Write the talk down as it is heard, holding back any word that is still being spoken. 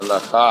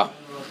Halacha.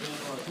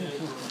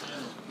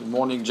 Good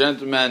morning,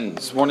 gentlemen.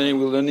 This morning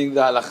we're learning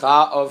the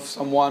halacha of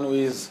someone who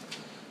is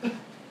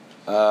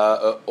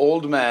an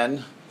old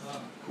man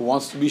who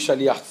wants to be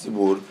shaliach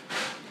tzibur,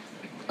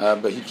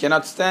 but he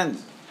cannot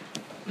stand.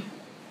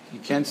 He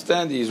can't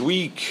stand. He is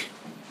weak.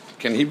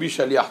 Can he be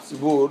shaliach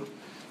tzibur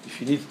if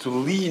he needs to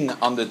lean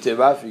on the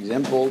teva, for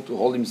example, to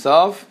hold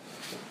himself,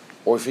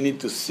 or if he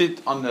needs to sit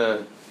on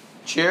the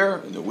chair,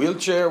 in the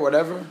wheelchair,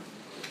 whatever?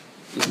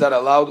 Is that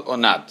allowed or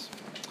not?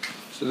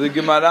 So the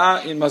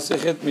Gemara in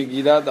Masechet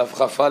Megillah Daf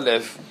Chaf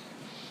Aleph,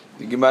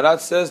 the Gemara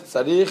says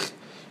tzarich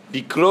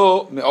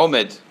likro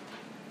me'omed.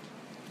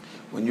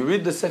 When you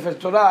read the Sefer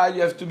Torah,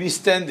 you have to be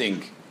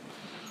standing.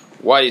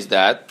 Why is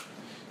that?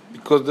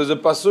 Because there's a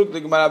pasuk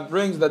the Gemara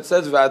brings that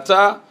says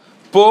V'ata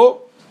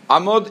po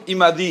amod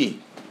imadi.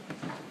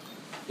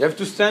 You have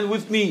to stand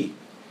with me.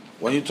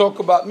 When you talk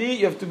about me,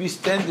 you have to be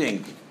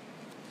standing.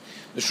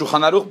 The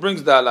Shulchan Aruch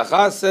brings the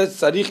halacha, says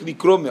tzarich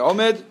likro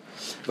me'omed.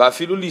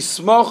 ואפילו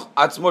לסמוך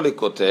עצמו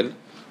לכותל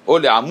או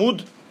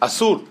לעמוד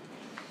אסור.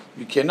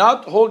 You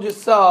cannot hold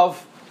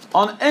yourself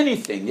on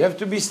anything. You have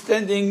to be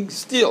standing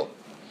still.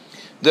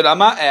 The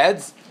Rama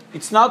adds,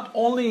 it's not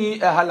only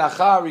a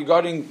halacha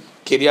regarding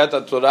Kiryat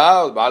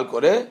HaTorah or Baal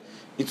Koreh,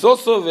 it's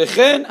also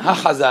v'chen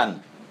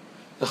hachazan.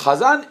 The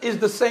chazan is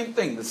the same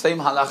thing, the same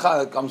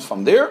halacha that comes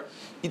from there.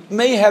 It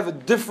may have a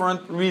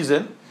different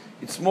reason.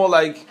 It's more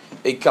like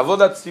a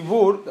kavodat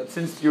tzibur, that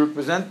since you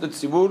represent the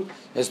tzibur,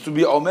 has to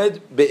be omed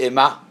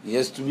be'ema. He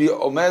has to be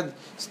omed,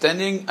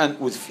 standing and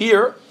with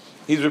fear.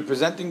 He's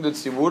representing the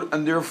tzibur,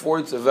 and therefore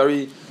it's a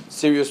very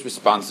serious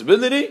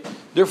responsibility.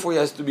 Therefore he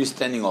has to be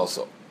standing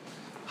also.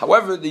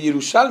 However, the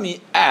Yerushalmi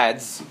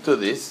adds to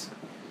this.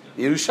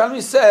 The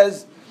Yerushalmi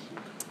says,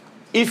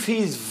 if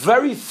he's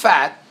very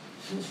fat,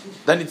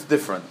 then it's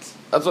different.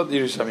 That's what the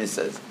Yerushalmi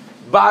says.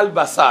 Baal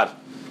basar,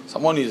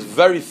 someone who is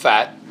very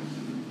fat,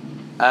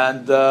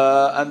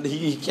 and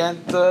he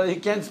can't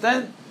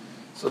stand.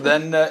 So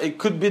then it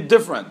could be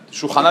different.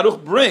 Shulchan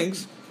Aruch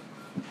brings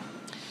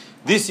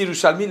this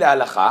Yerushalmi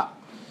le'alacha.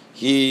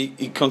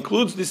 He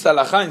concludes this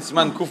halacha in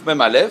Siman Kuf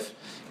Mem Aleph.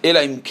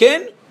 Ela im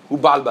ken hu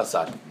ba'al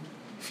basar.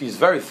 If he's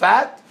very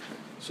fat,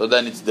 so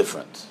then it's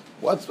different.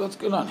 What's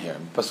going on here?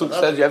 Pasuk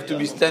says you have to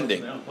be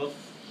standing.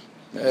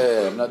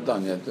 I'm not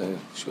done yet.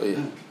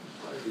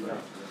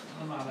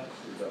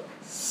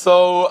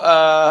 So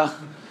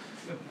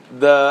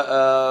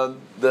the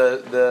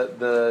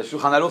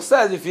Shulchan Aruch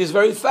says if he's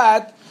very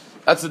fat,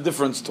 that's a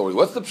different story.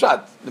 What's the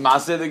pshat? The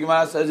Maaseh, the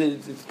Gemara says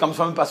it comes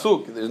from a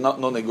pasuk. There's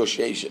no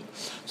negotiation.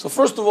 So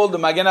first of all, the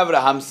Magen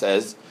Avraham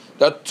says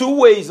there are two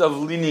ways of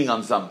leaning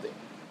on something.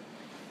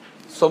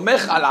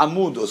 Somech al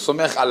amud or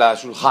somech al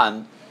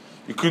shulchan.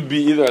 You could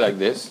be either like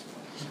this.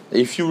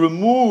 If you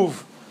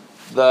remove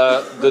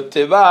the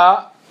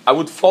teva, I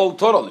would fall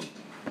totally.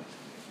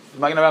 The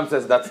Magen Avraham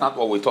says that's not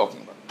what we're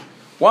talking about.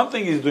 One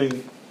thing is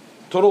doing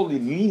totally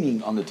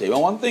leaning on the table.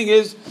 One thing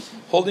is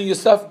holding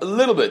yourself a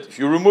little bit. If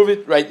you remove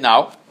it right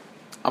now,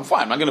 I'm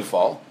fine. I'm not going to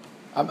fall.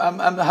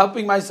 I'm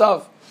helping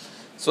myself.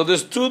 So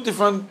there's two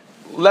different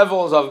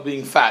levels of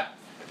being fat.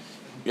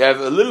 You have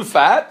a little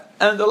fat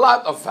and a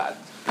lot of fat.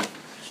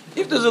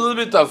 If there's a little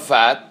bit of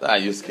fat,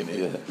 you're skinny.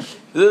 There's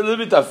a little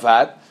bit of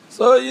fat,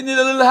 so you need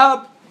a little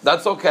help.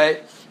 That's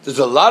okay. There's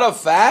a lot of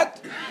fat,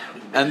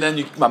 and then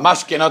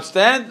mamash cannot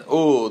stand.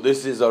 Oh,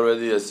 this is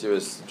already a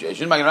serious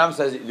situation. Magen Avraham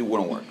says it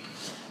wouldn't work.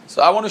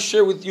 So I want to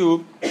share with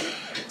you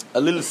a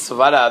little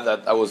svara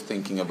that I was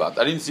thinking about.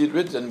 I didn't see it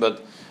written,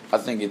 but I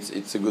think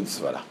it's a good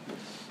svara.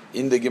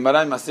 In the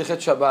Gemara in Masechet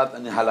Shabbat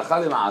and in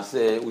Halacha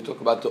L'Maaseh, we talk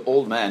about the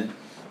old man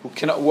who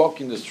cannot walk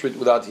in the street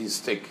without his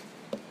stick.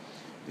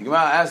 The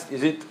Gemara asks,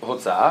 is it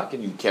hotzah?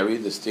 Can you carry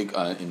the stick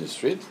in the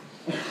street?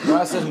 The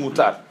Gemara says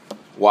mutar.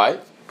 Why?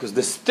 Because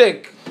the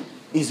stick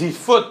is his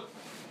foot.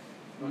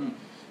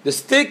 The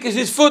stick is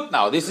his foot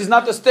now. This is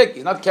not a stick.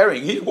 He's not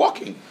carrying. He's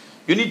walking.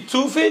 You need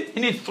 2 feet.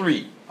 He needs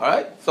 3. All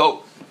right?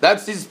 So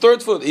that's his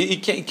third foot. He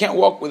can't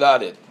walk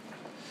without it.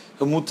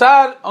 The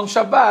mutar on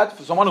Shabbat,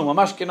 for someone who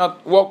mamash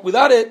cannot walk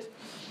without it,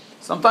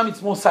 sometimes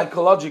it's more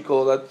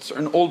psychological that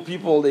certain old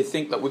people, they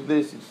think that with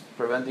this it's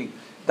preventing.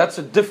 That's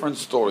a different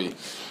story.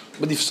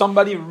 But if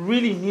somebody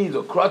really needs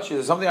or crutches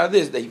or something like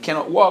this, that he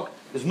cannot walk,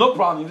 there's no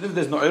problem. Even if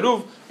there's no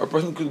eruv, a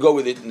person could go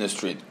with it in the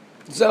street.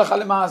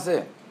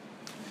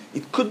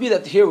 It could be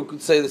that here we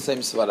could say the same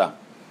svara.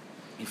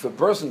 If a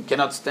person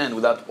cannot stand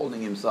without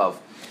holding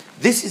himself,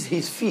 this is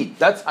his feet.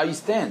 That's how he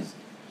stands.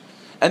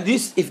 And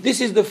if this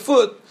is the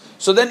foot,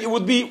 so then it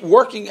would be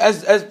working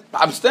as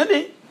I'm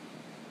standing.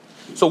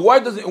 So why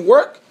doesn't it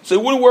work? So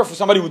it wouldn't work for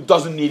somebody who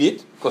doesn't need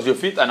it, because your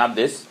feet are not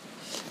this.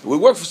 It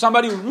would work for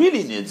somebody who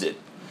really needs it.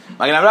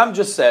 Magen Avraham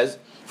just says,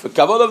 for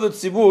kavod of the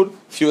tzibur,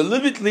 if you're a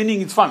little bit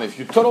leaning, it's fine. If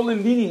you're totally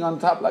leaning on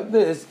top like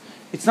this,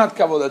 it's not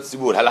kavod of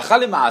tzibur. Halacha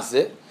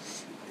L'Maaseh,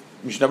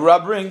 Mishnah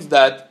Berurah brings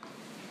that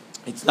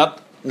it's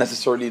not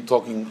necessarily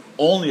talking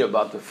only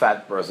about the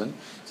fat person.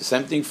 It's the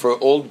same thing for an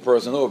old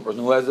person or a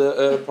person who has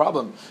a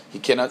problem. He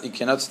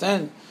cannot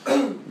stand.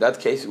 In that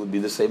case, it would be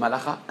the same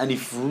halacha. And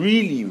if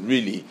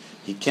really,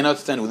 he cannot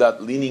stand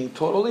without leaning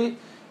totally,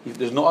 if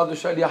there's no other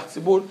shaliach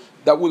tzibur,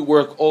 that would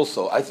work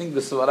also. I think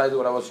this is what I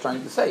was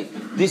trying to say.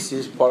 This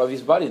is part of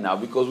his body now,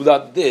 because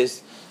without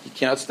this, he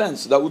cannot stand.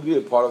 So that would be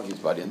a part of his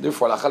body. And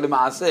therefore,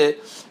 it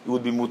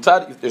would be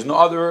mutar. If there's no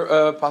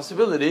other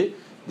possibility,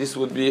 this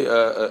would be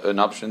an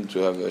option to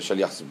have a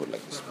shaliach tzibur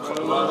like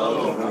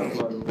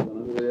this.